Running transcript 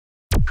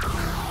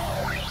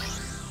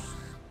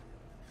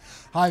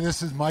Hi,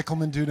 this is Michael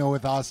Menduno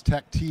with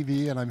OZTek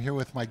TV, and I'm here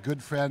with my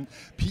good friend,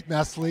 Pete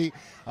Mesley.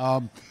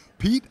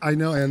 Pete, I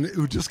know, and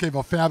who just gave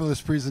a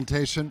fabulous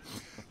presentation.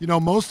 You know,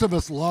 most of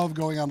us love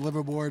going on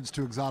liverboards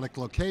to exotic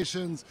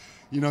locations.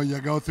 You know, you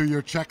go through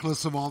your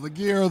checklist of all the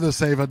gear, the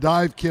Save a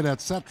Dive kit,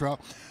 etc.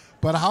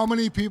 But how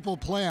many people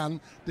plan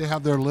to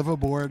have their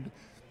liverboard,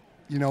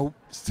 you know,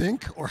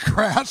 sink or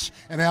crash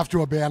and have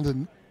to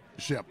abandon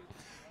ship?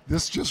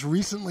 This just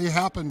recently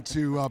happened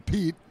to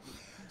Pete.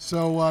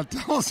 So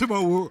tell us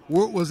about,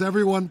 was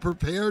everyone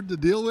prepared to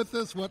deal with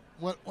this? What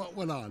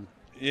went on?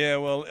 Yeah,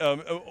 well,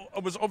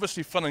 it was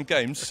obviously fun and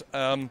games.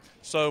 You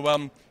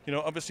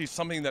know, obviously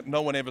something that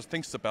no one ever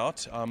thinks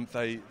about.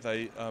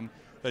 They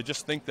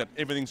just think that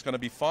everything's going to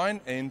be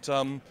fine. And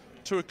 2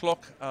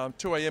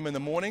 a.m. in the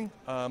morning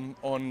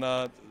on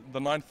the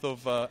 9th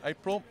of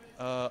April,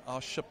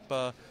 our ship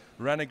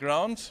ran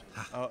aground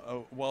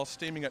while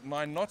steaming at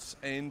 9 knots.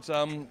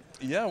 And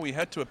yeah, we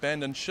had to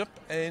abandon ship.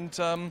 And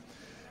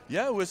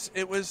yeah, it was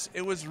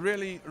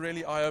really,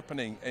 really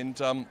eye-opening.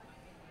 And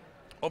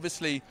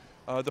obviously,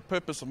 the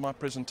purpose of my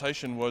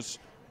presentation was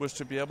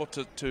to be able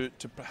to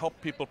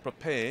help people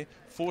prepare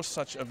for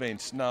such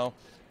events. Now,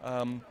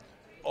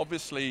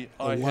 obviously,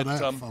 a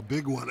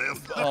big what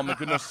if. Oh my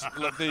goodness!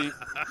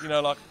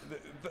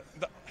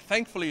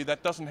 Thankfully,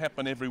 that doesn't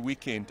happen every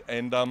weekend,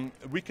 and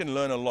we can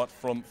learn a lot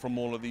from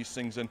all of these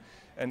things.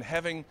 And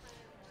having,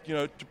 you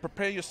know, to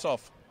prepare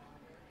yourself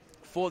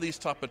for these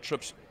type of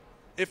trips.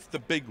 If the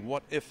big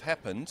what if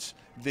happens,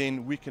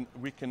 then we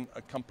can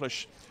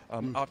accomplish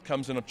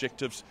outcomes and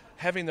objectives.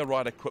 Having the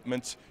right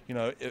equipment, you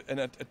know, and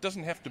it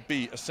doesn't have to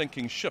be a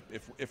sinking ship.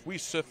 If we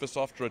surface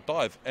after a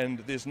dive and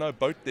there's no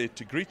boat there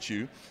to greet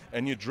you,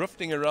 and you're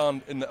drifting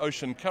around in the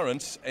ocean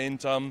currents,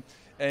 and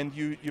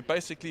you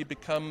basically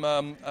become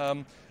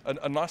a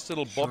nice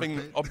little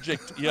bobbing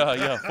object,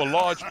 for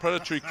large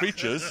predatory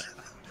creatures,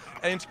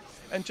 and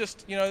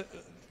just, you know.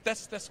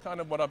 That's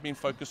kind of what I've been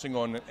focusing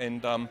on,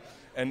 and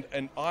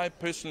I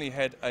personally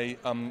had a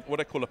what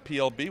I call a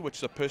PLB, which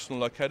is a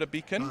personal locator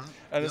beacon,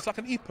 and it's like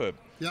an EPIRB.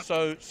 Yep.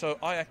 So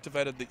I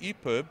activated the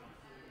EPIRB,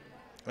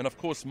 and of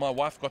course my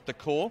wife got the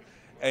call,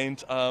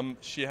 and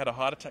she had a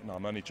heart attack. No,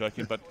 I'm only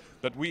joking, but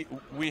we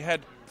had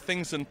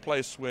things in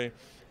place where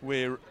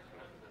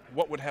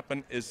what would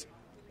happen is,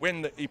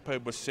 when the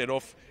EPIRB was set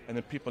off, and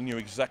then people knew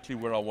exactly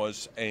where I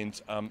was,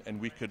 and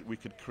we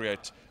could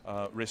create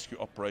rescue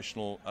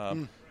operational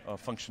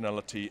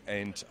functionality,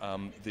 and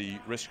the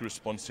rescue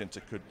response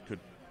center could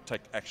take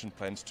action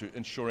plans to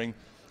ensuring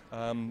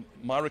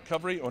my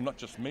recovery, or not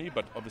just me,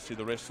 but obviously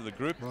the rest of the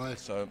group. Right.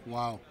 So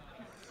wow.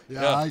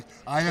 Yeah.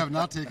 I have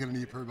not taken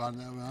an EPIRB on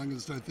that. I'm going to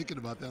start thinking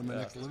about that on my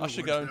next liverboard. I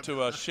should go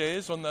into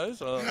shares on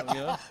those.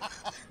 Yeah.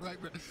 Right.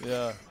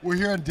 Yeah. We're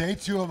here on day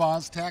 2 of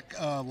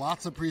OZTek.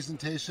 Lots of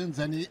presentations.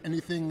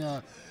 Anything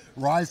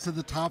rise to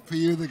the top for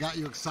you that got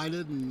you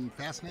excited and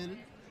fascinated?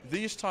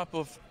 These type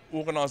of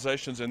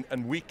organizations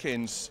and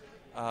weekends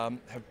are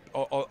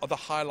the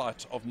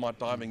highlight of my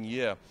diving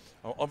year.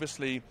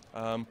 Obviously,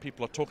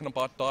 people are talking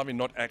about diving,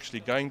 not actually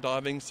going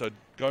diving. So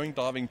going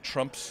diving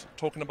trumps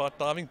talking about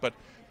diving, but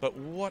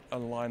what a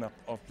lineup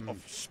of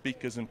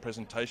speakers and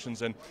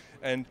presentations, and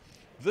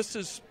this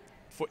is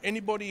for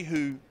anybody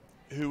who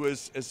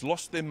has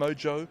lost their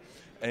mojo,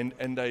 and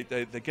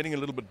they're getting a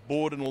little bit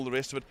bored and all the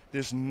rest of it.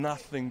 There's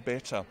nothing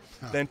better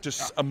than to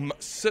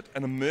sit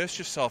and immerse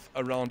yourself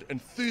around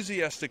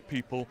enthusiastic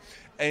people,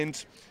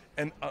 and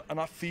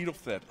I feed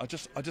off that. I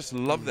just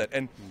love that,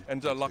 and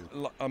like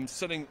I'm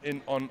sitting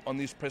in on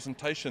these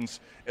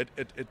presentations,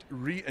 it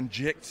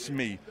re-injects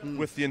me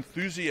with the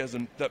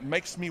enthusiasm that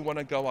makes me want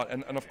to go out,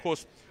 and of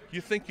course. You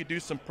think you do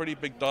some pretty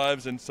big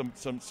dives and some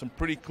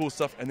pretty cool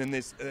stuff, and then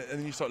you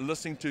start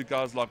listening to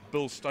guys like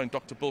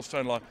Dr. Bill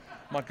Stone, like,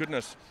 my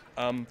goodness,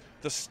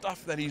 the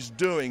stuff that he's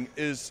doing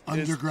is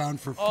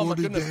underground for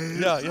 40 days.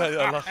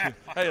 Yeah. Like,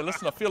 hey,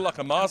 listen, I feel like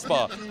a Mars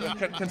bar.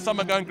 Can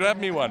someone go and grab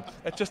me one?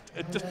 It just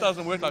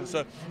doesn't work like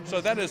that. So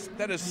that is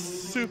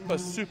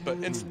super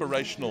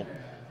inspirational.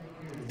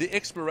 The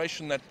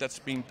exploration that's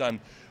been done,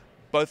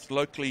 both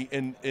locally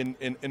in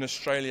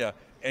Australia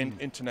and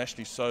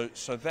internationally, so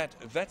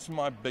that's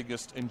my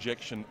biggest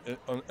injection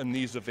in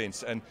these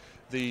events, and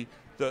the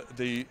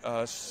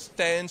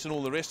stands and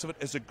all the rest of it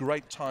is a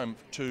great time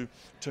to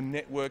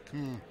network,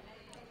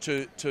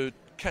 to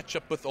catch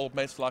up with old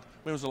mates. Like,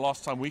 when was the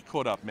last time we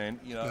caught up, man?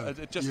 You know,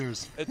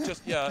 years.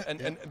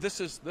 And this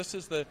is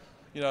the,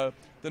 you know,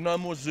 the no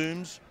more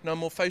Zooms, no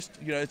more it's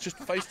just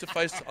face to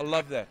face. I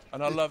love that,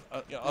 and I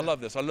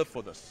love this. I live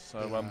for this.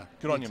 So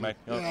good on you, mate.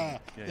 Yeah.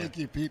 Thank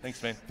you, Pete.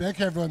 Thanks, man. Thank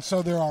you, everyone.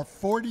 So there are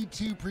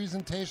 42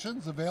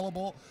 presentations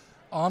available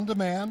on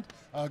demand.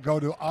 Go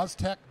to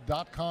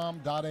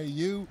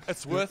oztek.com.au.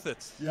 It's worth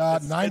it. Yeah,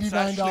 it's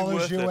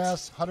 $99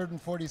 US,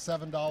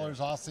 $147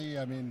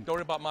 Aussie. I mean, don't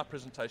worry about my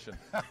presentation.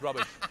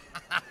 Rubbish.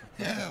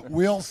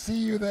 We'll see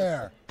you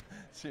there.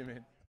 See you,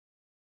 man.